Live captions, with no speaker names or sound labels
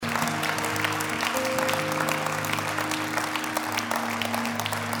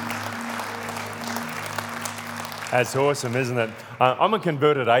That's awesome, isn't it? I'm a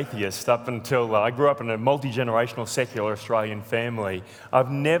converted atheist up until I grew up in a multi-generational secular Australian family. I've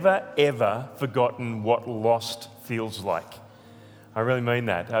never, ever forgotten what lost feels like. I really mean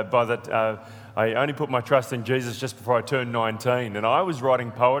that. I only put my trust in Jesus just before I turned 19, and I was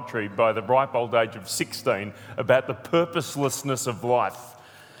writing poetry by the ripe old age of 16 about the purposelessness of life.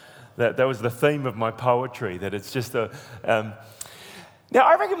 That was the theme of my poetry, that it's just a... Now,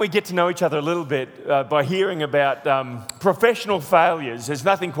 I reckon we get to know each other a little bit by hearing about professional failures. There's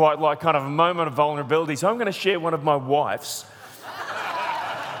nothing quite like kind of a moment of vulnerability. So I'm going to share one of my wife's.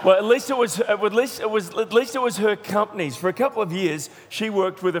 Well, at least it was her company's. For a couple of years, she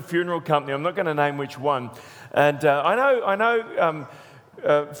worked with a funeral company. I'm not going to name which one. And I know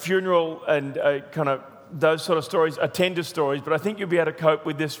funeral and kind of those sort of stories are tender stories, but I think you'll be able to cope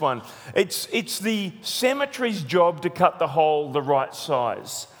with this one. It's the cemetery's job to cut the hole the right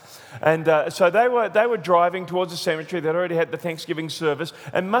size. And so they were driving towards the cemetery. They'd already had the Thanksgiving service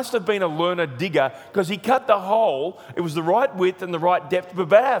and must have been a learner digger because he cut the hole. It was the right width and the right depth, but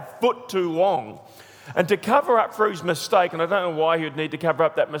about a foot too long. And to cover up for his mistake, and I don't know why he would need to cover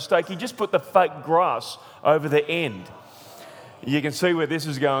up that mistake, he just put the fake grass over the end. You can see where this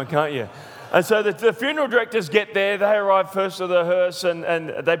is going, can't you? And so the funeral directors get there, they arrive first to the hearse and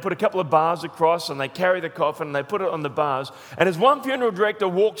they put a couple of bars across and they carry the coffin and they put it on the bars. And as one funeral director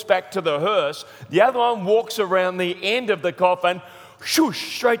walks back to the hearse, the other one walks around the end of the coffin,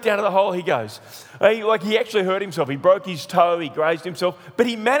 shoosh, straight down to the hole he goes. He actually hurt himself. He broke his toe, he grazed himself, but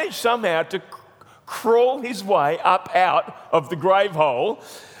he managed somehow to crawl his way up out of the grave hole.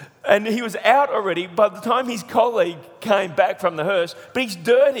 And he was out already by the time his colleague came back from the hearse, but he's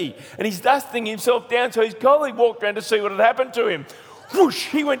dirty and he's dusting himself down. So his colleague walked around to see what had happened to him. Whoosh,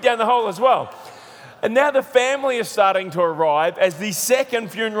 he went down the hole as well. And now the family is starting to arrive as the second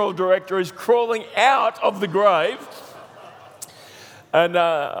funeral director is crawling out of the grave. And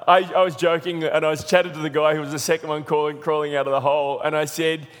I was joking and I was chatting to the guy who was the second one crawling out of the hole. And I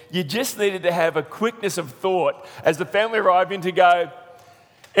said, you just needed to have a quickness of thought as the family arrived in to go,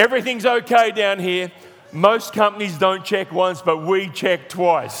 everything's okay down here. Most companies don't check once, but we check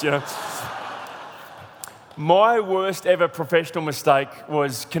twice, you know. My worst ever professional mistake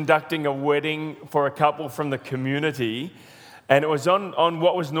was conducting a wedding for a couple from the community. And it was on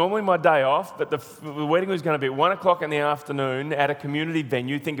what was normally my day off, but the wedding was going to be at 1 o'clock in the afternoon at a community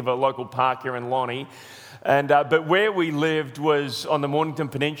venue. Think of a local park here in Lonnie. But where we lived was on the Mornington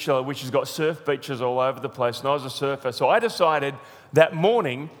Peninsula, which has got surf beaches all over the place, and I was a surfer. So I decided that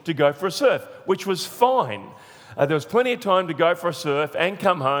morning to go for a surf, which was fine. There was plenty of time to go for a surf and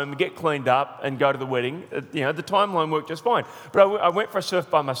come home, get cleaned up and go to the wedding. The timeline worked just fine. But I went for a surf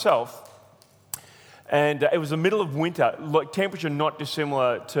by myself. And it was the middle of winter, like temperature not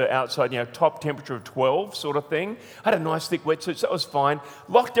dissimilar to outside, top temperature of 12 sort of thing. I had a nice thick wetsuit, so that was fine.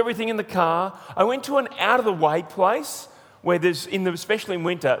 Locked everything in the car. I went to an out-of-the-way place where especially in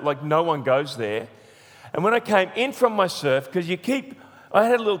winter, like no one goes there. And when I came in from my surf, because I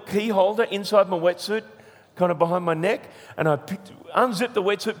had a little key holder inside my wetsuit, kind of behind my neck, and I unzipped the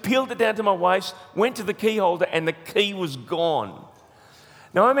wetsuit, peeled it down to my waist, went to the key holder, and the key was gone.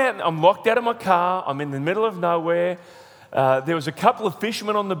 Now I'm locked out of my car, I'm in the middle of nowhere. There was a couple of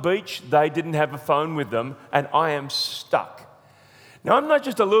fishermen on the beach, they didn't have a phone with them, and I am stuck. Now I'm not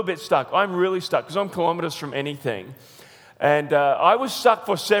just a little bit stuck, I'm really stuck, because I'm kilometres from anything. And I was stuck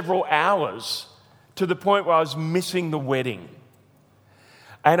for several hours to the point where I was missing the wedding.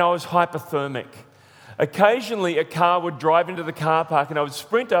 And I was hypothermic. Occasionally, a car would drive into the car park and I would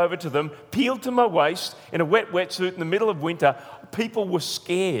sprint over to them, peeled to my waist in a wet wetsuit in the middle of winter. People were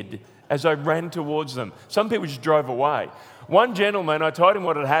scared as I ran towards them. Some people just drove away. One gentleman, I told him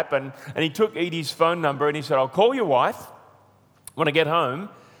what had happened, and he took Edie's phone number and he said, I'll call your wife when I get home.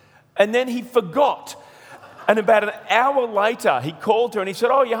 And then he forgot. And about an hour later, he called her and he said,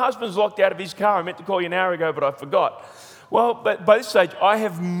 your husband's locked out of his car. I meant to call you an hour ago, but I forgot. Well, but by this stage, I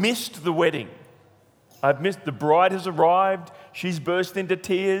have missed the wedding. The bride has arrived. She's burst into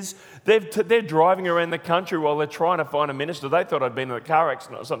tears. They're driving around the country while they're trying to find a minister. They thought I'd been in a car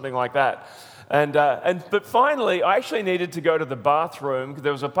accident or something like that. But finally, I actually needed to go to the bathroom because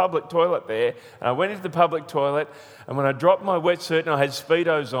there was a public toilet there. And I went into the public toilet, and when I dropped my wetsuit and I had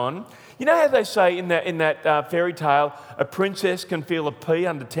Speedos on, you know how they say in that fairy tale, a princess can feel a pea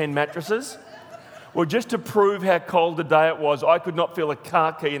under 10 mattresses? Well, just to prove how cold a day it was, I could not feel a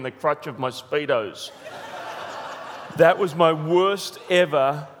car key in the crotch of my Speedos. That was my worst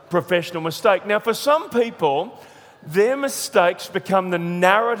ever professional mistake. Now, for some people, their mistakes become the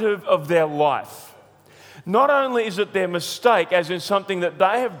narrative of their life. Not only is it their mistake, as in something that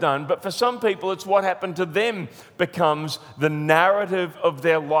they have done, but for some people it's what happened to them becomes the narrative of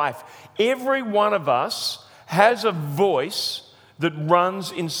their life. Every one of us has a voice that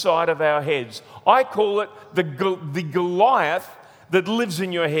runs inside of our heads. I call it the Goliath that lives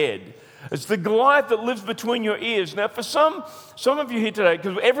in your head. It's the Goliath that lives between your ears. Now, for some of you here today,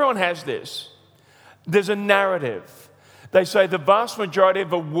 because everyone has this, there's a narrative. They say the vast majority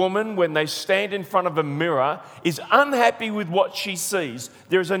of a woman, when they stand in front of a mirror, is unhappy with what she sees.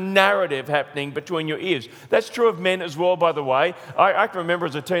 There's a narrative happening between your ears. That's true of men as well, by the way. I can remember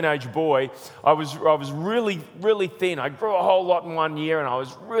as a teenage boy, I was really, really thin. I grew a whole lot in 1 year and I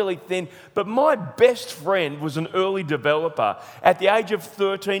was really thin. But my best friend was an early developer. At the age of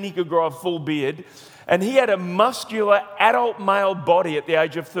 13, he could grow a full beard. And he had a muscular adult male body at the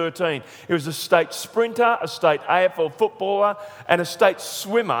age of 13. He was a state sprinter, a state AFL footballer, and a state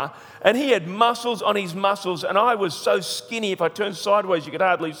swimmer. And he had muscles on his muscles. And I was so skinny, if I turned sideways, you could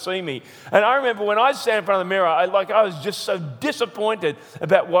hardly see me. And I remember when I stand in front of the mirror, I was just so disappointed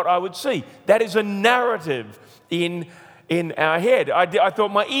about what I would see. That is a narrative in our head. I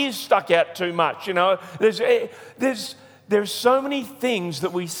thought my ears stuck out too much. You know, there's so many things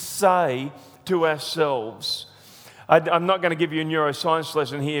that we say to ourselves. I'm not going to give you a neuroscience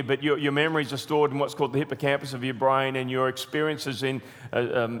lesson here, but your memories are stored in what's called the hippocampus of your brain, and your experiences in the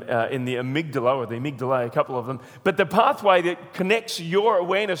amygdala, or the amygdala, a couple of them. But the pathway that connects your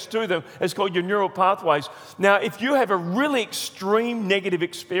awareness to them is called your neural pathways. Now, if you have a really extreme negative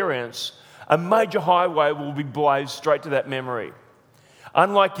experience, a major highway will be blazed straight to that memory.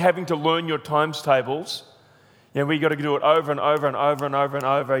 Unlike having to learn your times tables, we got to do it over and over and over and over and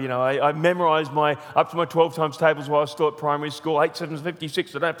over. I memorised up to my 12 times tables while I was still at primary school. 8 7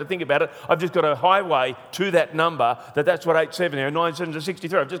 56. I don't have to think about it. I've just got a highway to that number. That's what 8 7 is. 9 7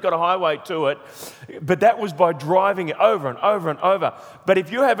 63. I've just got a highway to it. But that was by driving it over and over and over. But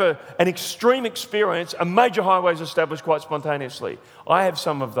if you have an extreme experience, a major highway is established quite spontaneously. I have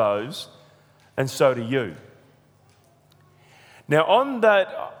some of those, and so do you. Now, on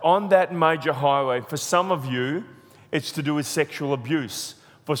that major highway, for some of you, it's to do with sexual abuse.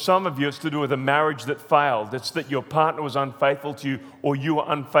 For some of you, it's to do with a marriage that failed. It's that your partner was unfaithful to you, or you were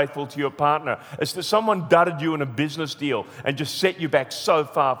unfaithful to your partner. It's that someone dudded you in a business deal and just set you back so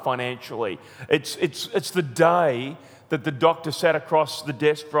far financially. It's the day that the doctor sat across the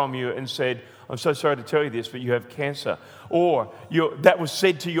desk from you and said, "I'm so sorry to tell you this, but you have cancer." Or that was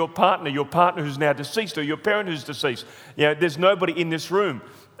said to your partner who's now deceased, or your parent who's deceased. There's nobody in this room,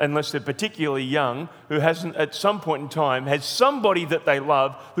 unless they're particularly young, who hasn't at some point in time had somebody that they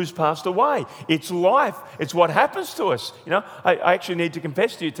love who's passed away. It's life. It's what happens to us. I actually need to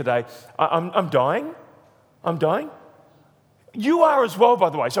confess to you today, I'm dying. I'm dying. You are as well, by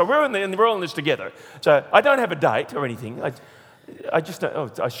the way. So we're all in this together. So I don't have a date or anything. I just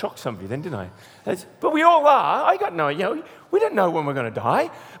don't. I shocked some of you then, didn't I? But we all are. I got no. We don't know when we're going to die.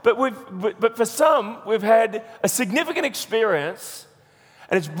 But for some, we've had a significant experience,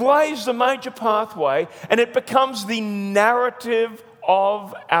 and it's blazed a major pathway, and it becomes the narrative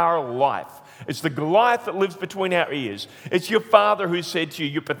of our life. It's the Goliath that lives between our ears. It's your father who said to you,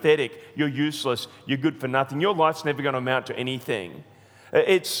 "You're pathetic. You're useless. You're good for nothing. Your life's never going to amount to anything."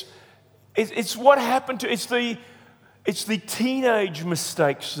 It's what happened to. It's the teenage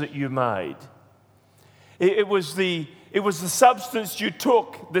mistakes that you made. It was the substance you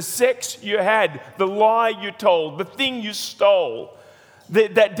took, the sex you had, the lie you told, the thing you stole,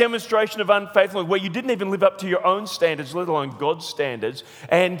 that demonstration of unfaithfulness where you didn't even live up to your own standards, let alone God's standards.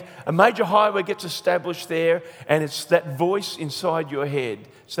 And a major highway gets established there, and it's that voice inside your head.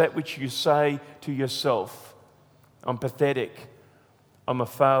 It's that which you say to yourself. "I'm pathetic. I'm a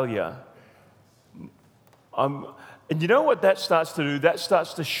failure. And you know what that starts to do? That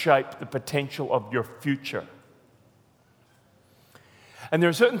starts to shape the potential of your future. And there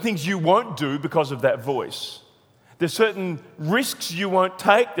are certain things you won't do because of that voice. There's certain risks you won't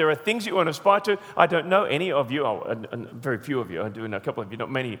take. There are things you won't aspire to. I don't know any of you, very few of you. I do know a couple of you, not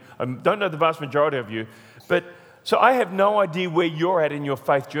many. I don't know the vast majority of you. So I have no idea where you're at in your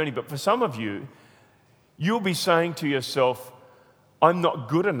faith journey. But for some of you, you'll be saying to yourself, "I'm not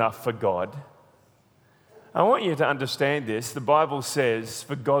good enough for God." I want you to understand this. The Bible says,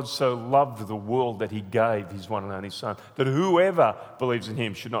 "For God so loved the world that he gave his one and only Son, that whoever believes in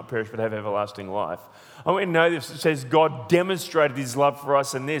him should not perish but have everlasting life." I want you to know this. It says God demonstrated his love for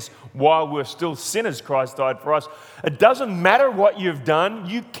us in this: while we're still sinners, Christ died for us. It doesn't matter what you've done.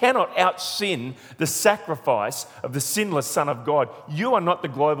 You cannot out-sin the sacrifice of the sinless Son of God. You are not the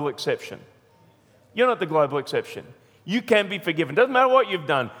global exception. You're not the global exception. You can be forgiven. Doesn't matter what you've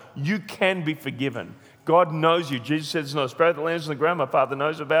done. You can be forgiven. God knows you. Jesus said, there's not a sparrow that lands on the ground. My Father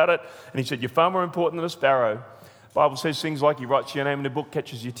knows about it. And he said, you're far more important than a sparrow. The Bible says things like he writes your name in a book,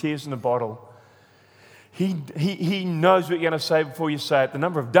 catches your tears in a bottle. He knows what you're going to say before you say it. The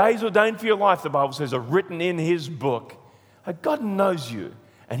number of days ordained for your life, the Bible says, are written in his book. God knows you,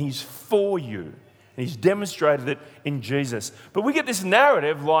 and he's for you. And he's demonstrated it in Jesus. But we get this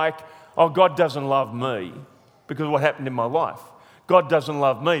narrative like, oh, God doesn't love me because of what happened in my life. God doesn't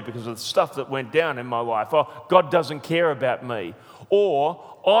love me because of the stuff that went down in my life. Or God doesn't care about me. Or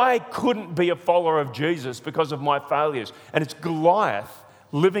I couldn't be a follower of Jesus because of my failures. And it's Goliath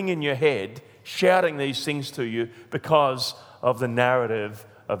living in your head, shouting these things to you because of the narrative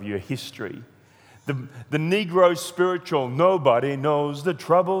of your history. The Negro spiritual, nobody knows the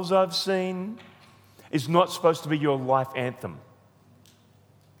troubles I've seen, is not supposed to be your life anthem.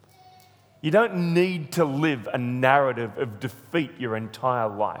 You don't need to live a narrative of defeat your entire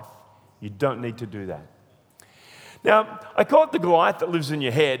life. You don't need to do that. Now, I call it the Goliath that lives in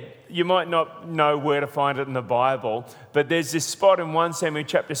your head. You might not know where to find it in the Bible, but there's this spot in 1 Samuel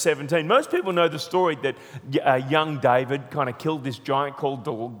chapter 17. Most people know the story that young David kind of killed this giant called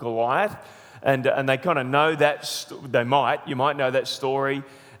Goliath, and they kind of know that. You might know that story.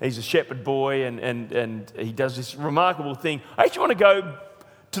 He's a shepherd boy, and he does this remarkable thing. I actually want to go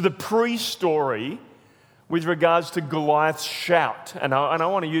to the pre-story with regards to Goliath's shout. And I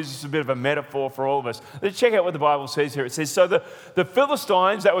want to use this as a bit of a metaphor for all of us. Let's check out what the Bible says here. It says, so the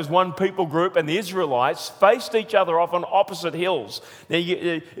Philistines, that was one people group, and the Israelites faced each other off on opposite hills. Now,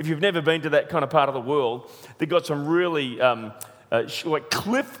 if you've never been to that kind of part of the world, they've got some really like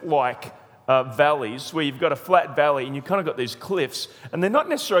cliff-like valleys where you've got a flat valley and you've kind of got these cliffs, and they're not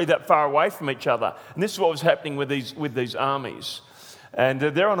necessarily that far away from each other. And this is what was happening with these armies. And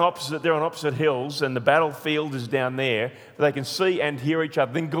they're on opposite hills, and the battlefield is down there. They can see and hear each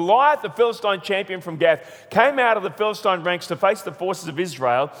other. Then Goliath, the Philistine champion from Gath, came out of the Philistine ranks to face the forces of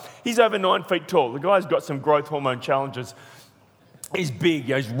Israel. He's over 9 feet tall. The guy's got some growth hormone challenges. He's big,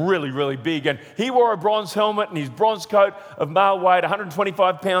 he's really, really big. And he wore a bronze helmet and his bronze coat of male weight,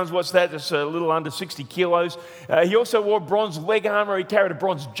 125 pounds. What's that? That's a little under 60 kilos. He also wore bronze leg armor. He carried a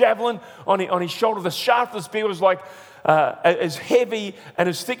bronze javelin on his shoulder. The shaft of the spear was like as heavy and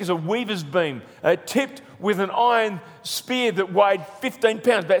as thick as a weaver's beam, tipped with an iron spear that weighed 15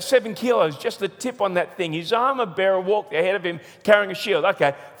 pounds, about 7 kilos, just the tip on that thing. His armor bearer walked ahead of him carrying a shield.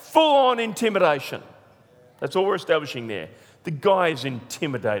 Okay, full-on intimidation. That's all we're establishing there. The guy is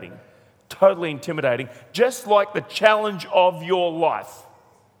intimidating, totally intimidating, just like the challenge of your life.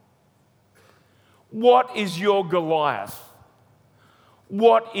 What is your Goliath?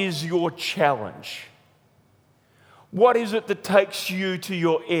 What is your challenge? What is it that takes you to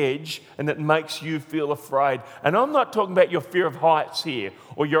your edge and that makes you feel afraid? And I'm not talking about your fear of heights here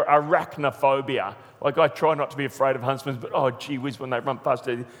or your arachnophobia. Like, I try not to be afraid of huntsmen, but oh, gee whiz, when they run past,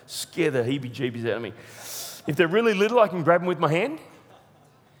 they scare the heebie-jeebies out of me. If they're really little, I can grab them with my hand.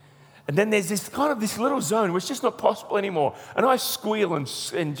 And then there's this little zone where it's just not possible anymore. And I squeal and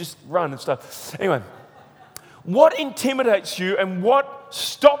just run and stuff. Anyway, what intimidates you and what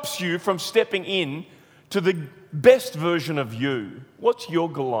stops you from stepping in to the best version of you? What's your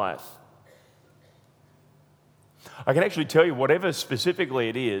Goliath? I can actually tell you whatever specifically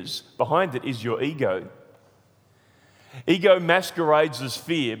it is, behind it is your ego. Ego masquerades as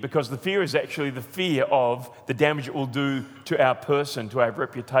fear because the fear is actually the fear of the damage it will do to our person, to our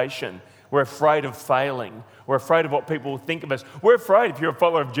reputation. We're afraid of failing. We're afraid of what people will think of us. We're afraid, if you're a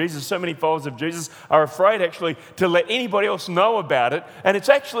follower of Jesus, so many followers of Jesus are afraid actually to let anybody else know about it. And it's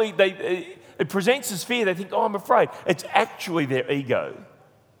actually, it presents as fear. They think, oh, I'm afraid. It's actually their ego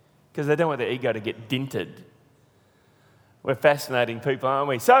because they don't want their ego to get dented. We're fascinating people, aren't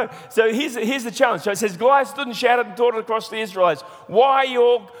we? So here's the challenge. So it says, Goliath stood and shouted and taunted across the Israelites. Why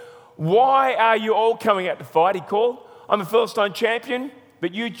are you all coming out to fight? He called. I'm a Philistine champion,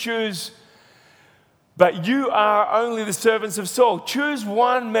 but you are only the servants of Saul. Choose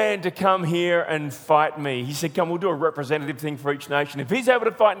one man to come here and fight me. He said, come, we'll do a representative thing for each nation. If he's able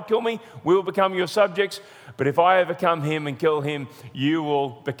to fight and kill me, we'll become your subjects. But if I overcome him and kill him, you will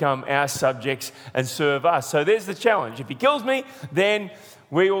become our subjects and serve us. So there's the challenge. If he kills me, then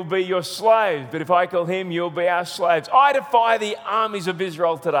we will be your slaves. But if I kill him, you'll be our slaves. I defy the armies of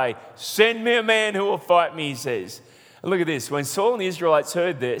Israel today. Send me a man who will fight me, he says. And look at this. When Saul and the Israelites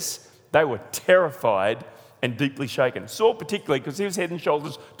heard this, they were terrified and deeply shaken. Saul particularly, because he was head and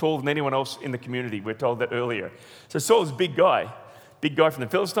shoulders taller than anyone else in the community. We're told that earlier. So Saul's a big guy. Big guy from the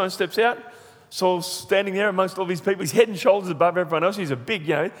Philistines steps out. Saul's standing there amongst all these people. He's head and shoulders above everyone else. He's a big,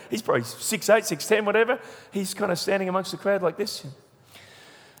 he's probably 6'8", 6'10", whatever. He's kind of standing amongst the crowd like this.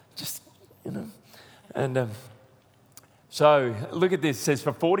 Just, And so look at this. It says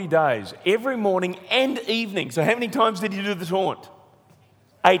for 40 days, every morning and evening. So how many times did he do the taunt?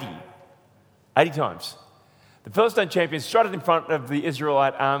 80. 80 times. The Philistine champion strutted in front of the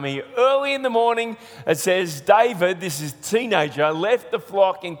Israelite army. Early in the morning, it says, David, this is a teenager, left the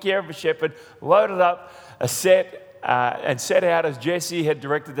flock in care of a shepherd, loaded up a set, and set out as Jesse had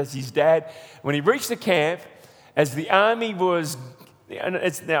directed, as his dad. When he reached the camp, as the army was,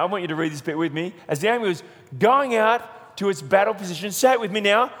 now I want you to read this bit with me, as the army was going out to its battle position, say it with me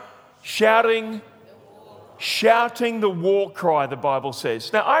now, shouting the war cry, the Bible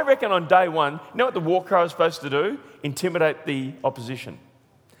says. Now, I reckon on day one, you know what the war cry was supposed to do? Intimidate the opposition.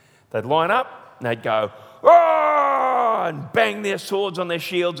 They'd line up and they'd go, "Roar!" and bang their swords on their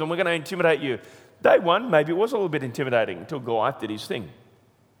shields, and we're going to intimidate you. Day one, maybe it was a little bit intimidating until Goliath did his thing.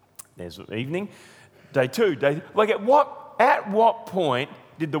 There's the evening. Day two, at what point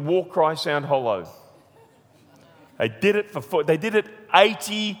did the war cry sound hollow? They did it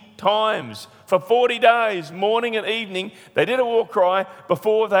 80 times for 40 days, morning and evening. They did a war cry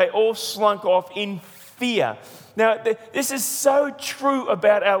before they all slunk off in fear. Now, this is so true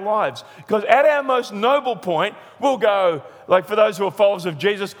about our lives, because at our most noble point, we'll go, like for those who are followers of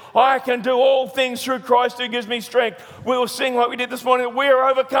Jesus, I can do all things through Christ who gives me strength. We'll sing like we did this morning, we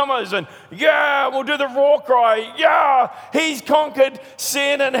are overcomers, and we'll do the war cry, he's conquered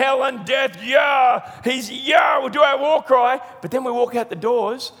sin and hell and death, we'll do our war cry. But then we walk out the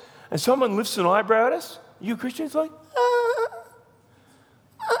doors and someone lifts an eyebrow at us. You Christians like,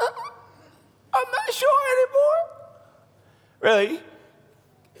 I'm not sure anymore. Really?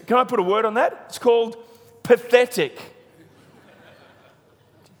 Can I put a word on that? It's called pathetic.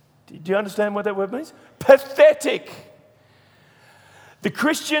 Do you understand what that word means? Pathetic. The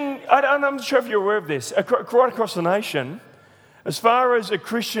Christian, I'm not sure if you're aware of this, right across the nation, as far as a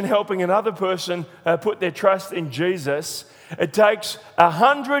Christian helping another person put their trust in Jesus, it takes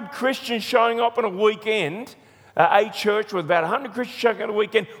 100 Christians showing up on a weekend, a church with about 100 Christians showing up on a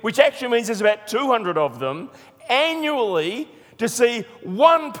weekend, which actually means there's about 200 of them annually, to see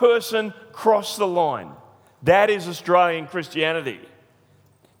one person cross the line. That is Australian Christianity.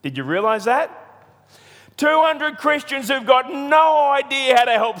 Did you realise that? 200 Christians who've got no idea how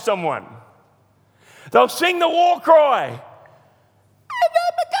to help someone. They'll sing the war cry and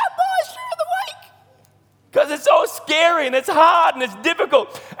then become moist during the week. Because it's so scary and it's hard and it's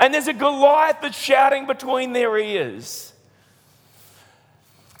difficult. And there's a Goliath that's shouting between their ears.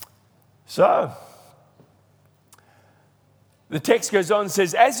 So, the text goes on and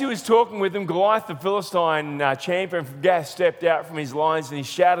says, as he was talking with them, Goliath, the Philistine champion from Gath, stepped out from his lines and he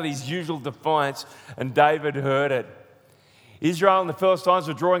shouted his usual defiance, and David heard it. Israel and the Philistines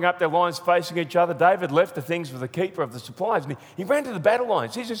were drawing up their lines facing each other. David left the things with the keeper of the supplies and he ran to the battle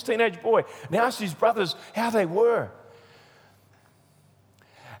lines. He's this teenage boy and asked his brothers how they were.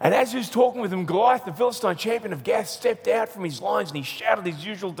 And as he was talking with them, Goliath, the Philistine champion of Gath, stepped out from his lines and he shouted his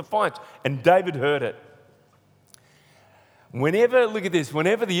usual defiance, and David heard it. Whenever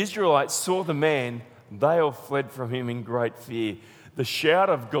the Israelites saw the man, they all fled from him in great fear. The shout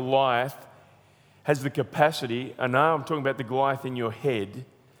of Goliath has the capacity, and now I'm talking about the Goliath in your head,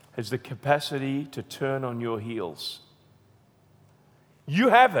 has the capacity to turn on your heels. You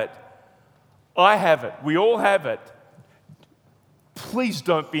have it. I have it. We all have it. Please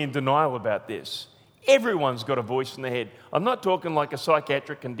don't be in denial about this. Everyone's got a voice in their head. I'm not talking like a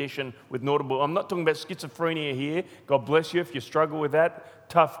psychiatric condition with notable. I'm not talking about schizophrenia here. God bless you if you struggle with that.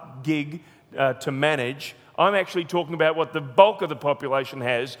 Tough gig to manage. I'm actually talking about what the bulk of the population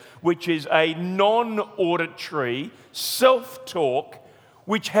has, which is a non-auditory self-talk,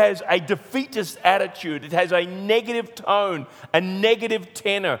 which has a defeatist attitude. It has a negative tone, a negative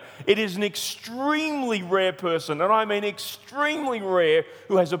tenor. It is an extremely rare person, and I mean extremely rare,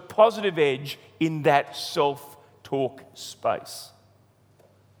 who has a positive edge in that self-talk space.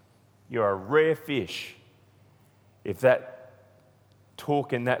 You're a rare fish if that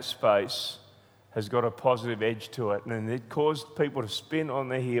talk in that space has got a positive edge to it, and it caused people to spin on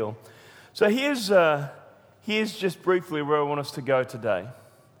their heel. So here's just briefly where I want us to go today.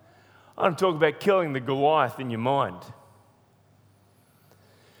 I want to talk about killing the Goliath in your mind.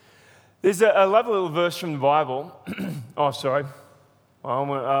 There's a lovely little verse from the Bible. I'm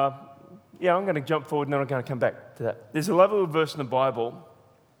going to jump forward and then I'm going to come back to that. There's a lovely little verse in the Bible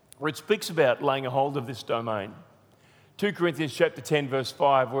where it speaks about laying a hold of this domain. 2 Corinthians chapter 10, verse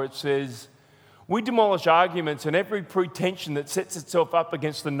 5, where it says, we demolish arguments and every pretension that sets itself up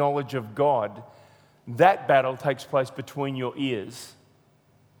against the knowledge of God. That battle takes place between your ears.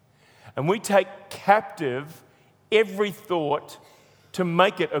 And we take captive every thought to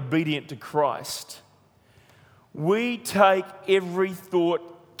make it obedient to Christ. We take every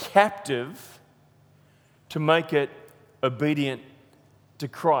thought captive to make it obedient to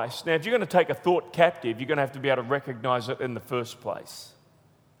Christ. Now, if you're going to take a thought captive, you're going to have to be able to recognize it in the first place.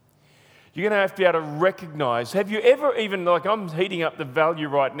 You're going to have to be able to recognize. Have you ever even, like I'm heating up the value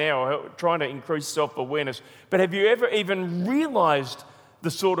right now, trying to increase self-awareness, but have you ever even realized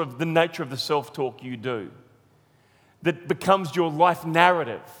the nature of the self-talk you do that becomes your life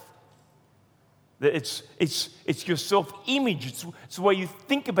narrative? That it's your self-image. It's the way you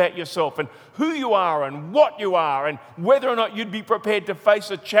think about yourself and who you are and what you are and whether or not you'd be prepared to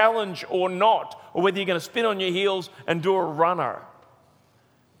face a challenge or not, or whether you're going to spin on your heels and do a runner.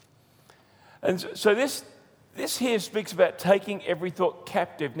 And so this here speaks about taking every thought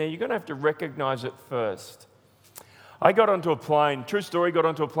captive. Now, you're going to have to recognize it first. I got onto a plane, true story, got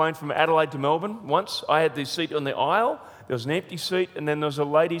onto a plane from Adelaide to Melbourne once. I had the seat on the aisle. There was an empty seat, and then there was a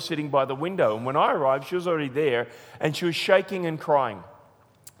lady sitting by the window. And when I arrived, she was already there, and she was shaking and crying.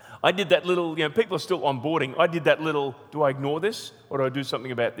 I did that little, people are still onboarding. I did that little, do I ignore this, or do I do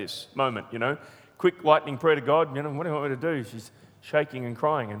something about this moment, Quick lightning prayer to God, what do you want me to do? She's shaking and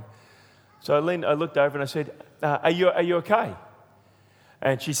crying. And so I looked over and I said, are you okay?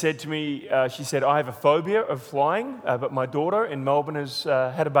 And she said to me, I have a phobia of flying, but my daughter in Melbourne has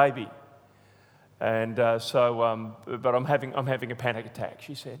had a baby. And but I'm having a panic attack,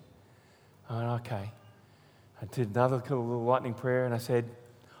 she said. Oh, okay. I did another little lightning prayer and I said,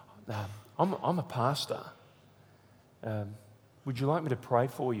 I'm a pastor. Would you like me to pray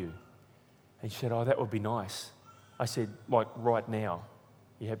for you? And she said, oh, that would be nice. I said, like right now.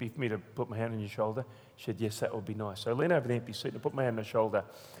 You happy for me to put my hand on your shoulder? She said, yes, that would be nice. So I leaned over the empty seat and I put my hand on her shoulder.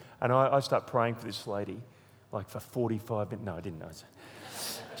 And I start praying for this lady, like for 45 minutes. No, I didn't know.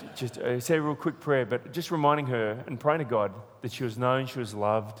 Just say a real quick prayer, but just reminding her and praying to God that she was known, she was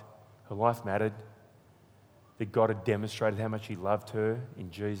loved, her life mattered, that God had demonstrated how much He loved her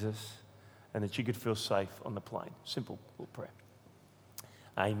in Jesus, and that she could feel safe on the plane. Simple little prayer.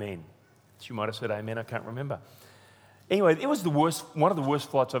 Amen. She might have said amen, I can't remember. Anyway, it was one of the worst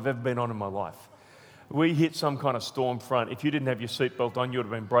flights I've ever been on in my life. We hit some kind of storm front. If you didn't have your seatbelt on, you would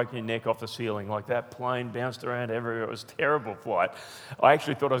have been breaking your neck off the ceiling. Like that plane bounced around everywhere. It was a terrible flight. I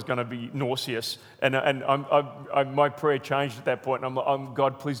actually thought I was going to be nauseous. And my prayer changed at that point. I'm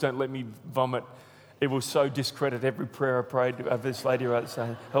God, please don't let me vomit. It will so discredit every prayer I prayed of this lady right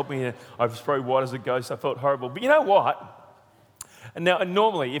saying, help me. I was probably white as a ghost. I felt horrible. But you know what? And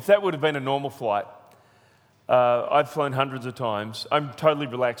normally, if that would have been a normal flight, I've flown hundreds of times. I'm totally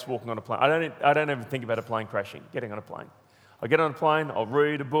relaxed walking on a plane. I don't ever think about a plane crashing, getting on a plane. I get on a plane, I'll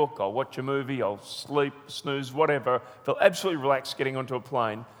read a book, I'll watch a movie, I'll sleep, snooze, whatever. Feel absolutely relaxed getting onto a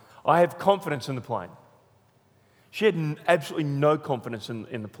plane. I have confidence in the plane. She had absolutely no confidence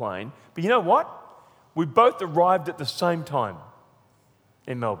in the plane. But you know what? We both arrived at the same time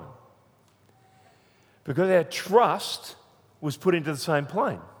in Melbourne. Because our trust was put into the same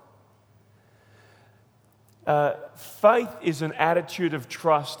plane. Faith is an attitude of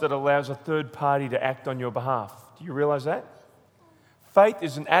trust that allows a third party to act on your behalf. Do you realize that? Faith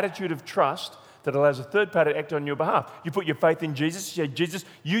is an attitude of trust that allows a third party to act on your behalf. You put your faith in Jesus. You say, Jesus,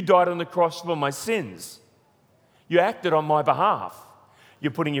 you died on the cross for my sins. You acted on my behalf.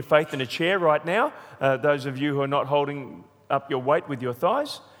 You're putting your faith in a chair right now. Those of you who are not holding up your weight with your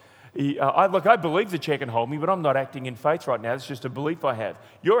thighs, I believe the chair can hold me, but I'm not acting in faith right now. It's just a belief I have.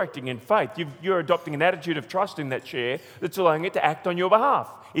 You're acting in faith. You're adopting an attitude of trust in that chair that's allowing it to act on your behalf.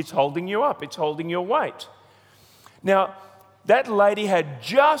 It's holding you up. It's holding your weight. Now, that lady had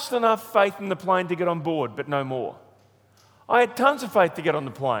just enough faith in the plane to get on board, but no more. I had tons of faith to get on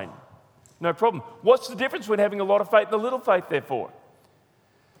the plane. No problem. What's the difference between having a lot of faith and a little faith, therefore?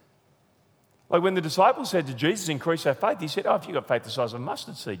 Like when the disciples said to Jesus, increase our faith, he said, if you've got faith the size of a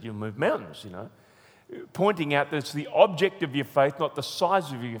mustard seed, you'll move mountains, Pointing out that it's the object of your faith, not the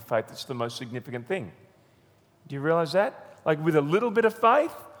size of your faith, that's the most significant thing. Do you realize that? Like with a little bit of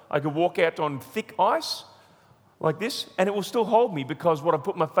faith, I could walk out on thick ice like this, and it will still hold me because what I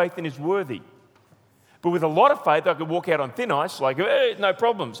put my faith in is worthy. But with a lot of faith, I could walk out on thin ice like, no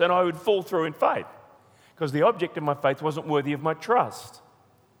problems, and I would fall through in faith because the object of my faith wasn't worthy of my trust.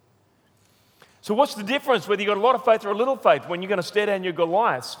 So what's the difference whether you've got a lot of faith or a little faith when you're going to stare down your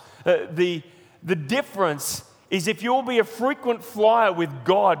Goliaths? The difference is if you'll be a frequent flyer with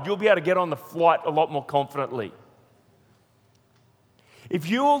God, you'll be able to get on the flight a lot more confidently. If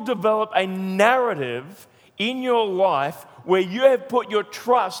you'll develop a narrative in your life where you have put your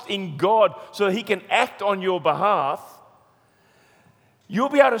trust in God so He can act on your behalf, You'll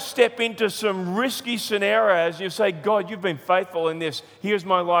be able to step into some risky scenarios. You say, God, you've been faithful in this. Here's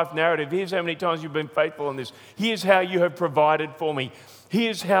my life narrative. Here's how many times you've been faithful in this. Here's how you have provided for me.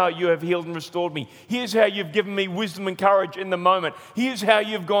 Here's how you have healed and restored me. Here's how you've given me wisdom and courage in the moment. Here's how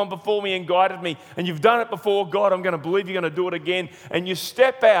you've gone before me and guided me. And you've done it before. God, I'm going to believe you're going to do it again. And you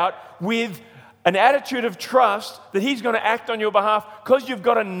step out with an attitude of trust that He's going to act on your behalf because you've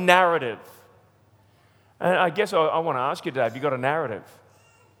got a narrative. And I guess I want to ask you today, have you got a narrative?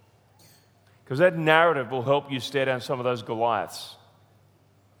 Because that narrative will help you stare down some of those Goliaths.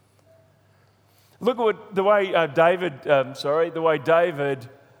 Look at the way David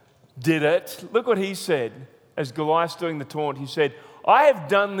did it. Look what he said as Goliath's doing the taunt. He said, I have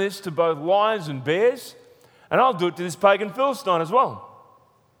done this to both lions and bears, and I'll do it to this pagan Philistine as well.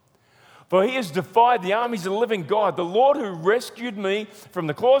 For he has defied the armies of the living God. The Lord who rescued me from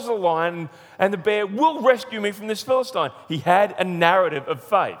the claws of the lion and the bear will rescue me from this Philistine. He had a narrative of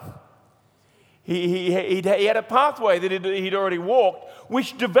faith. He had a pathway that he'd already walked,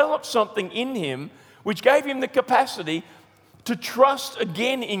 which developed something in him, which gave him the capacity to trust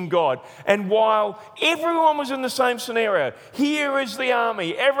again in God. And while everyone was in the same scenario, here is the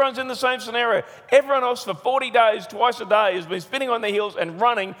army, everyone's in the same scenario, everyone else for 40 days, twice a day, has been spinning on their heels and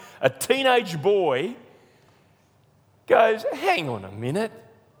running, a teenage boy goes, hang on a minute.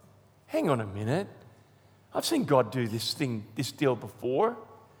 I've seen God do this deal before.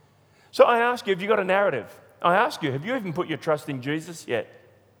 So I ask you, have you got a narrative? I ask you, have you even put your trust in Jesus yet?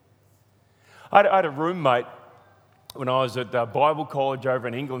 I had a roommate when I was at Bible college over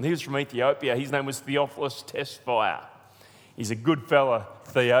in England. He was from Ethiopia. His name was Theophilus Tesfaye. He's a good fella,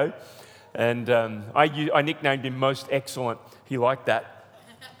 Theo. And I nicknamed him Most Excellent. He liked that.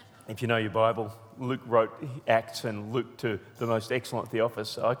 If you know your Bible, Luke wrote Acts and Luke to the Most Excellent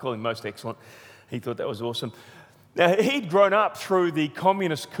Theophilus. So I call him Most Excellent. He thought that was awesome. Now, he'd grown up through the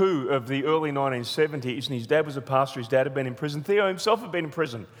communist coup of the early 1970s, and his dad was a pastor, his dad had been in prison. Theo himself had been in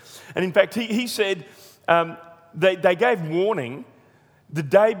prison. And in fact, he said they gave warning the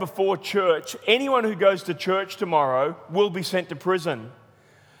day before church, anyone who goes to church tomorrow will be sent to prison.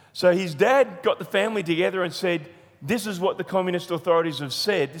 So his dad got the family together and said, this is what the communist authorities have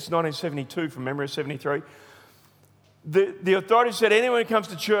said. This is 1972 from memory of 73. The authorities said anyone who comes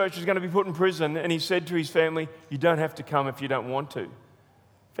to church is going to be put in prison, and he said to his family, you don't have to come if you don't want to.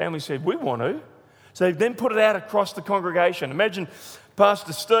 Family said, we want to. So they then put it out across the congregation. Imagine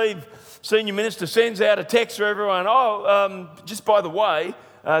Pastor Steve, senior minister, sends out a text to everyone, just by the way,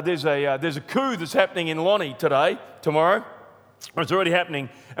 there's a coup that's happening in Lonnie tomorrow. It's already happening.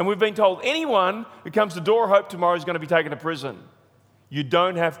 And we've been told anyone who comes to Door of Hope tomorrow is going to be taken to prison. You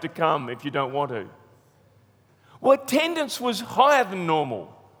don't have to come if you don't want to. Well, attendance was higher than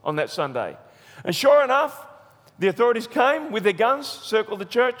normal on that Sunday. And sure enough, the authorities came with their guns, circled the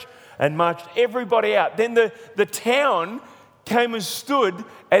church, and marched everybody out. Then the town came and stood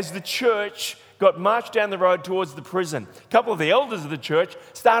as the church got marched down the road towards the prison. A couple of the elders of the church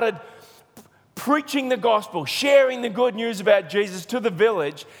started preaching the gospel, sharing the good news about Jesus to the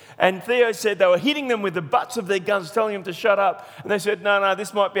village. And Theo said they were hitting them with the butts of their guns, telling them to shut up. And they said, no,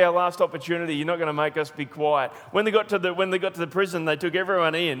 this might be our last opportunity. You're not going to make us be quiet. When they got to the prison, they took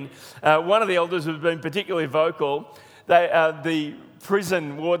everyone in. One of the elders who had been particularly vocal, the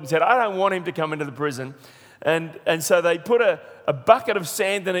prison warden said, I don't want him to come into the prison. And so they put a bucket of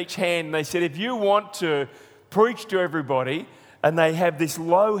sand in each hand. And they said, if you want to preach to everybody, and they have this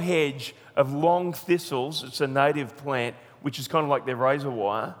low hedge of long thistles. It's a native plant, which is kind of like their razor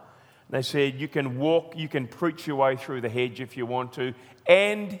wire. And they said, you can preach your way through the hedge if you want to.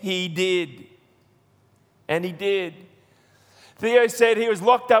 And he did. Theo said he was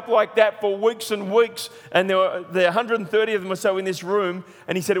locked up like that for weeks and weeks, and there were 130 of them or so in this room,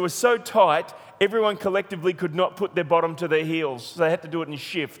 and he said it was so tight, everyone collectively could not put their bottom to their heels. So they had to do it in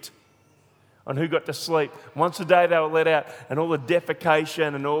shift on who got to sleep. Once a day they were let out, and all the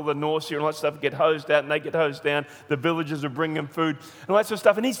defecation and all the nausea and all that stuff get hosed out, and they get hosed down. The villagers would bring them food and all that sort of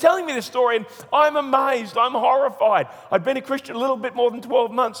stuff. And he's telling me this story, and I'm amazed, I'm horrified. I'd been a Christian a little bit more than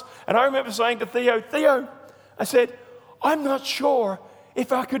 12 months, and I remember saying to Theo, I said, I'm not sure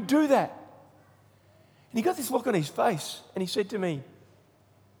if I could do that. And he got this look on his face, and he said to me,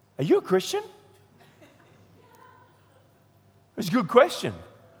 are you a Christian? It was a good question.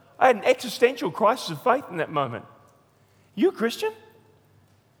 I had an existential crisis of faith in that moment. You a Christian?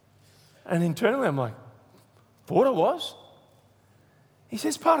 And internally I'm like, thought I was. He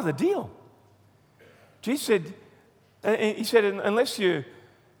says, part of the deal. Jesus said, unless you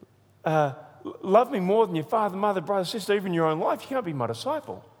love me more than your father, mother, brother, sister, even your own life, you can't be my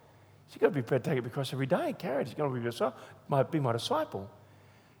disciple. So you've got to be prepared to take up your cross every day and carry it. You've got to be my disciple.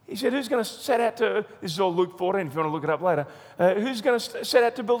 He said, who's going to set out to, this is all Luke 14 if you want to look it up later, who's going to set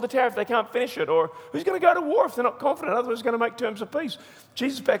out to build a tower if they can't finish it? Or who's going to go to war if they're not confident? Others are going to make terms of peace.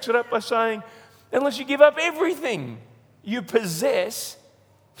 Jesus backs it up by saying, unless you give up everything you possess,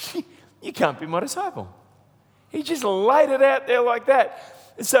 you can't be my disciple. He just laid it out there like that.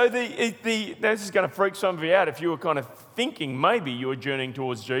 So this is going to freak some of you out if you were kind of thinking maybe you were journeying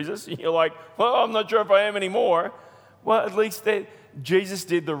towards Jesus. You're like, well, I'm not sure if I am anymore. Well, at least Jesus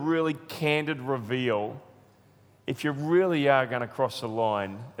did the really candid reveal. If you really are going to cross the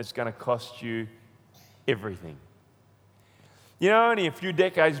line, it's going to cost you everything. You know, only a few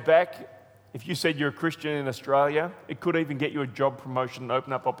decades back, if you said you're a Christian in Australia, it could even get you a job promotion and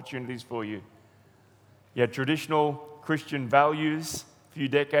open up opportunities for you. You had traditional Christian values a few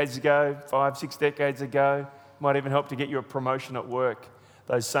decades ago, 5, 6 decades ago, might even help to get you a promotion at work.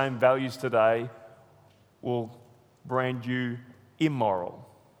 Those same values today will brand you immoral.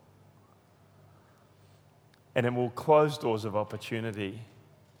 And it will close doors of opportunity.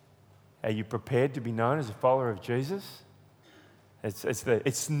 Are you prepared to be known as a follower of Jesus?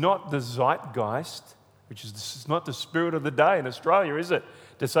 It's not the zeitgeist, which is it's not the spirit of the day in Australia, is it?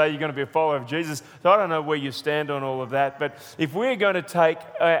 To say you're going to be a follower of Jesus. So I don't know where you stand on all of that, but if we're going to take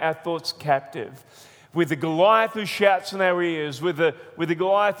our thoughts captive, with the Goliath who shouts in our ears, with the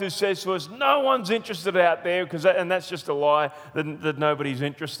Goliath who says to us, no one's interested out there, and that's just a lie, that nobody's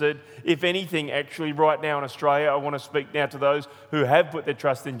interested. If anything, actually, right now in Australia, I want to speak now to those who have put their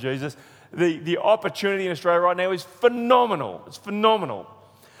trust in Jesus. The opportunity in Australia right now is phenomenal. It's phenomenal.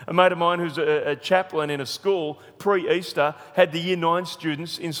 A mate of mine who's a chaplain in a school pre-Easter had the Year 9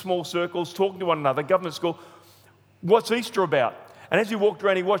 students in small circles talking to one another, government school, what's Easter about? And as he walked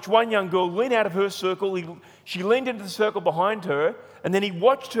around, he watched one young girl lean out of her circle. She leaned into the circle behind her, and then he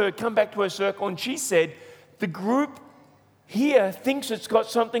watched her come back to her circle, and she said, the group here thinks it's got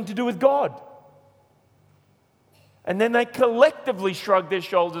something to do with God. And then they collectively shrugged their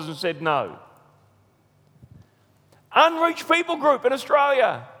shoulders and said no. Unreached people group in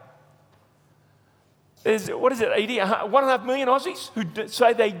Australia. There's, 1.5 million Aussies who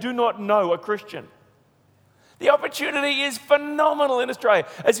say they do not know a Christian. The opportunity is phenomenal in Australia.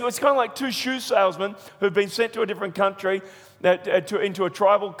 It's kind of like two shoe salesmen who've been sent to a different country into a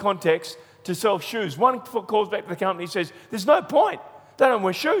tribal context to sell shoes. One calls back to the company and says, there's no point. They don't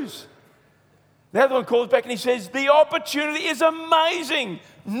wear shoes. The other one calls back and he says, the opportunity is amazing.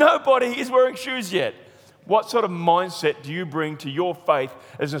 Nobody is wearing shoes yet. What sort of mindset do you bring to your faith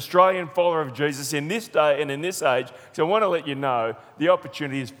as an Australian follower of Jesus in this day and in this age? So I want to let you know the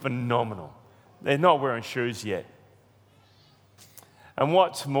opportunity is phenomenal. They're not wearing shoes yet. And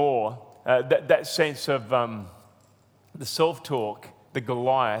what's more, that sense of the self-talk, the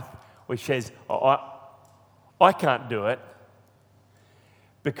Goliath, which says, I can't do it,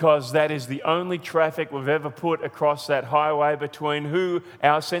 because that is the only traffic we've ever put across that highway between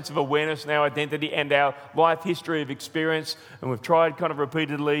our sense of awareness and our identity and our life history of experience. And we've tried kind of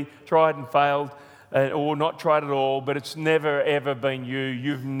repeatedly, tried and failed, or not tried at all, but it's never ever been you.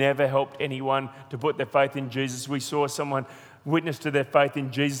 You've never helped anyone to put their faith in Jesus. We saw someone witness to their faith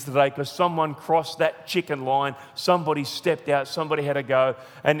in Jesus today because someone crossed that chicken line, somebody stepped out, somebody had a go.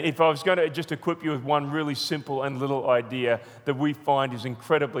 And if I was going to just equip you with one really simple and little idea that we find is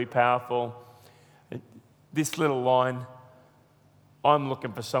incredibly powerful, this little line, I'm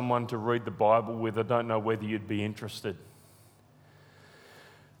looking for someone to read the Bible with. I don't know whether you'd be interested.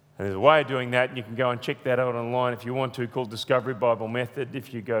 And there's a way of doing that, and you can go and check that out online if you want to, called Discovery Bible Method,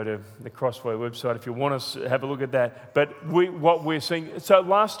 if you go to the Crossway website, if you want to have a look at that. But what we're seeing, so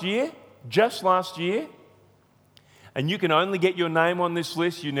just last year, and you can only get your name on this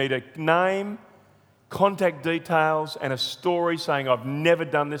list, you need a name, contact details, and a story saying, I've never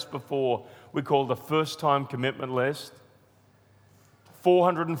done this before. We call the first-time commitment list.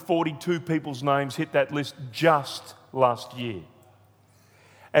 442 people's names hit that list just last year.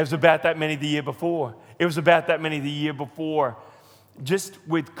 It was about that many the year before. Just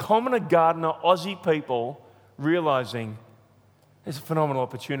with Commoner Gardner Aussie people realising there's a phenomenal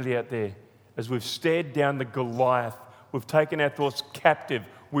opportunity out there. As we've stared down the Goliath, we've taken our thoughts captive,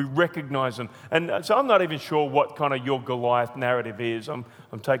 we recognise them. And so I'm not even sure what kind of your Goliath narrative is. I'm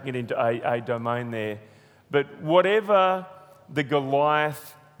taking it into a domain there. But whatever the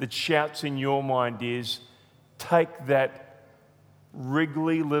Goliath that shouts in your mind is, take that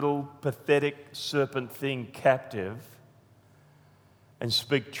wriggly little pathetic serpent thing captive and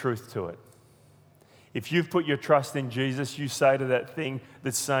speak truth to it. If you've put your trust in Jesus, you say to that thing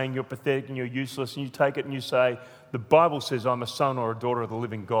that's saying you're pathetic and you're useless, and you take it and you say, the Bible says I'm a son or a daughter of the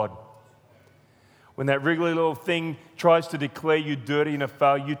living God. When that wriggly little thing tries to declare you dirty and a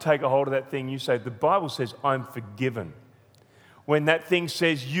failure, you take a hold of that thing. You say, the Bible says, I'm forgiven. When that thing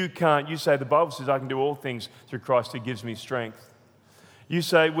says you can't, you say, the Bible says I can do all things through Christ who gives me strength. You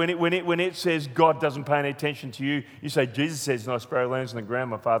say, when it says God doesn't pay any attention to you, you say, Jesus says, no sparrow lands on the ground,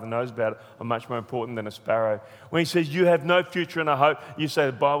 my Father knows about it. I'm much more important than a sparrow. When he says you have no future and a hope, you say,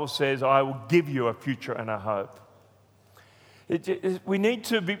 the Bible says, I will give you a future and a hope. We need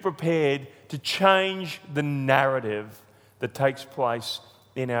to be prepared to change the narrative that takes place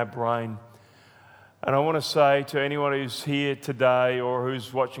in our brain. And I want to say to anyone who's here today or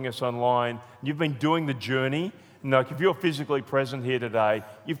who's watching us online, you've been doing the journey. Like if you're physically present here today,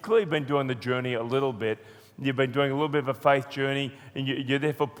 you've clearly been doing the journey a little bit. You've been doing a little bit of a faith journey, and you're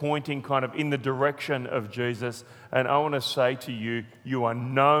therefore pointing kind of in the direction of Jesus. And I want to say to you, you are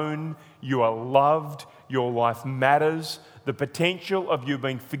known, you are loved, your life matters. The potential of you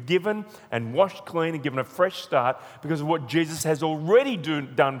being forgiven and washed clean and given a fresh start because of what Jesus has already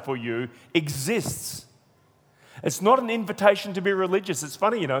done for you exists. It's not an invitation to be religious. It's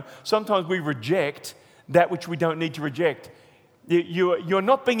funny, sometimes we reject that which we don't need to reject. You're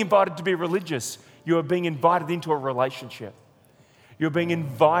not being invited to be religious. You are being invited into a relationship. You're being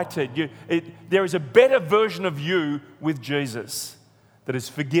invited. There is a better version of you with Jesus that is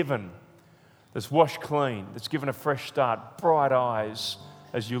forgiven, that's washed clean, that's given a fresh start, bright eyes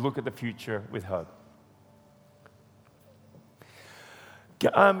as you look at the future with hope.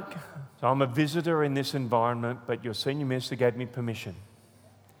 So I'm a visitor in this environment, but your senior minister gave me permission.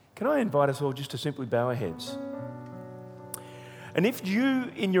 Can I invite us all just to simply bow our heads? And if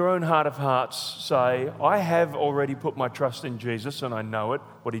you, in your own heart of hearts, say, I have already put my trust in Jesus and I know it,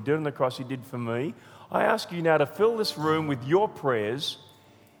 what he did on the cross he did for me, I ask you now to fill this room with your prayers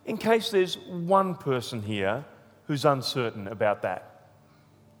in case there's one person here who's uncertain about that.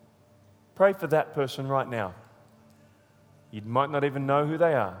 Pray for that person right now. You might not even know who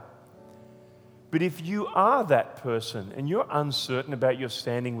they are. But if you are that person and you're uncertain about your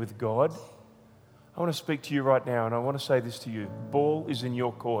standing with God, I want to speak to you right now, and I want to say this to you. Ball is in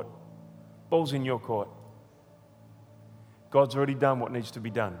your court. Ball's in your court. God's already done what needs to be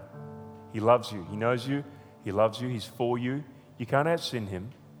done. He loves you. He knows you. He loves you. He's for you. You can't out-sin him.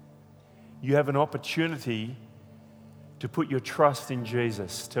 You have an opportunity to put your trust in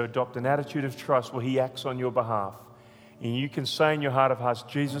Jesus, to adopt an attitude of trust where he acts on your behalf. And you can say in your heart of hearts,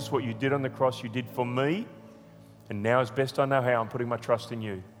 Jesus, what you did on the cross, you did for me. And now, as best I know how, I'm putting my trust in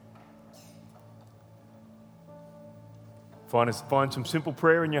you. Find some simple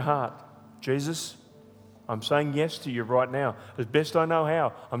prayer in your heart. Jesus, I'm saying yes to you right now. As best I know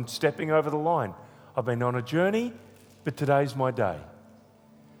how, I'm stepping over the line. I've been on a journey, but today's my day.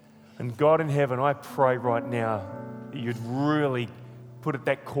 And God in heaven, I pray right now that you'd really put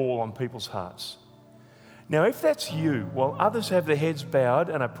that call on people's hearts. Now, if that's you, while others have their heads bowed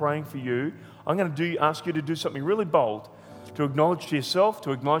and are praying for you, I'm going to ask you to do something really bold, to acknowledge to yourself,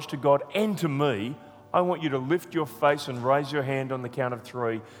 to acknowledge to God and to me. I want you to lift your face and raise your hand on the count of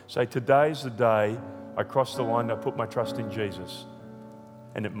 3. Say, today's the day I cross the line and I put my trust in Jesus.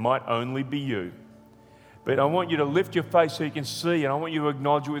 And it might only be you. But I want you to lift your face so you can see, and I want you to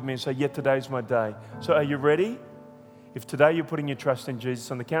acknowledge it with me and say, yeah, today's my day. So are you ready? If today you're putting your trust in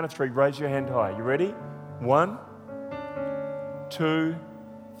Jesus, on the count of 3, raise your hand high. You ready? 1, 2,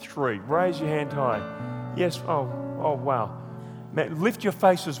 3. Raise your hand high. Yes. Oh, wow. Man, lift your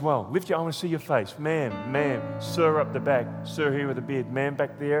face as well. I want to see your face. Ma'am, sir up the back, sir here with a beard, ma'am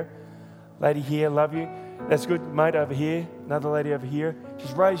back there, lady here, love you. That's good. Mate over here, another lady over here.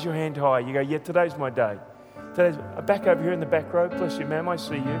 Just raise your hand high. You go, yeah, today's my day. Today's back over here in the back row. Bless you, ma'am, I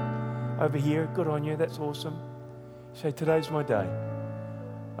see you. Over here, good on you, that's awesome. Say, today's my day.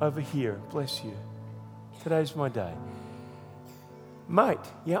 Over here, bless you. Today's my day. Mate,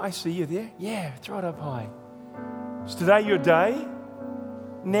 yeah, I see you there. Yeah, it's right up high. Is today your day?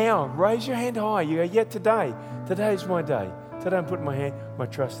 Now, raise your hand high. You go, yeah, today's my day. Today I'm putting my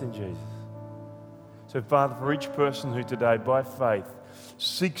trust in Jesus. So, Father, for each person who today, by faith,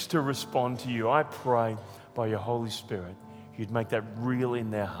 seeks to respond to you, I pray by your Holy Spirit, you'd make that real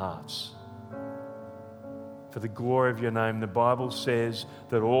in their hearts. For the glory of your name, the Bible says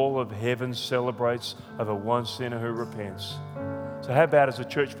that all of heaven celebrates over one sinner who repents. So how about as a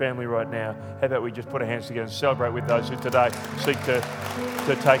church family right now, how about we just put our hands together and celebrate with those who today seek to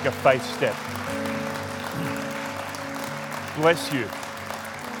take a faith step. Bless you.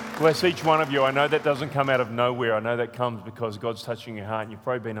 Bless each one of you. I know that doesn't come out of nowhere. I know that comes because God's touching your heart and you've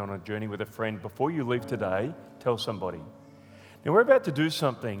probably been on a journey with a friend. Before you leave today, tell somebody. Now we're about to do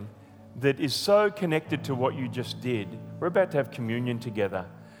something that is so connected to what you just did. We're about to have communion together.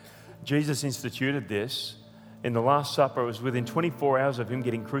 Jesus instituted this in the Last Supper. It was within 24 hours of him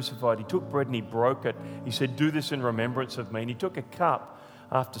getting crucified. He took bread and he broke it. He said, "Do this in remembrance of me." And he took a cup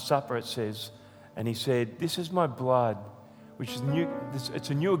after supper, it says, and he said, "This is my blood, which is new. It's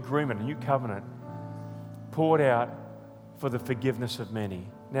a new agreement, a new covenant, poured out for the forgiveness of many."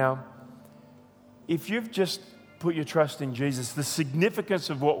 Now, if you've just put your trust in Jesus, the significance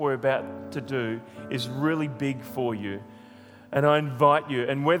of what we're about to do is really big for you. And I invite you,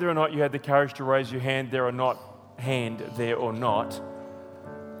 and whether or not you had the courage to raise your hand there or not,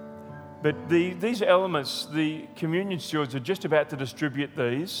 but these elements, the communion stewards are just about to distribute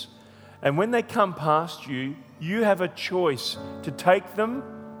these. And when they come past you, you have a choice to take them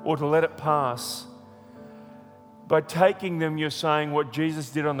or to let it pass. By taking them, you're saying what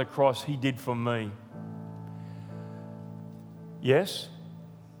Jesus did on the cross, he did for me. Yes?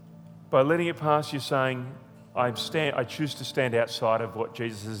 By letting it pass, you're saying, I choose to stand outside of what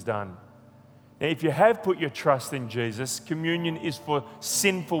Jesus has done. Now, if you have put your trust in Jesus, communion is for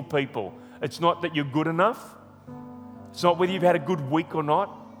sinful people. It's not that you're good enough. It's not whether you've had a good week or not.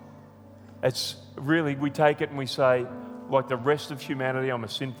 It's really, we take it and we say, like the rest of humanity, I'm a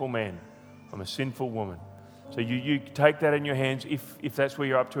sinful man. I'm a sinful woman. So you take that in your hands if that's where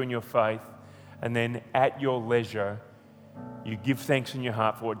you're up to in your faith, and then at your leisure, you give thanks in your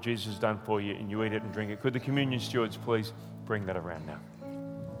heart for what Jesus has done for you, and you eat it and drink it. Could the communion stewards please bring that around now?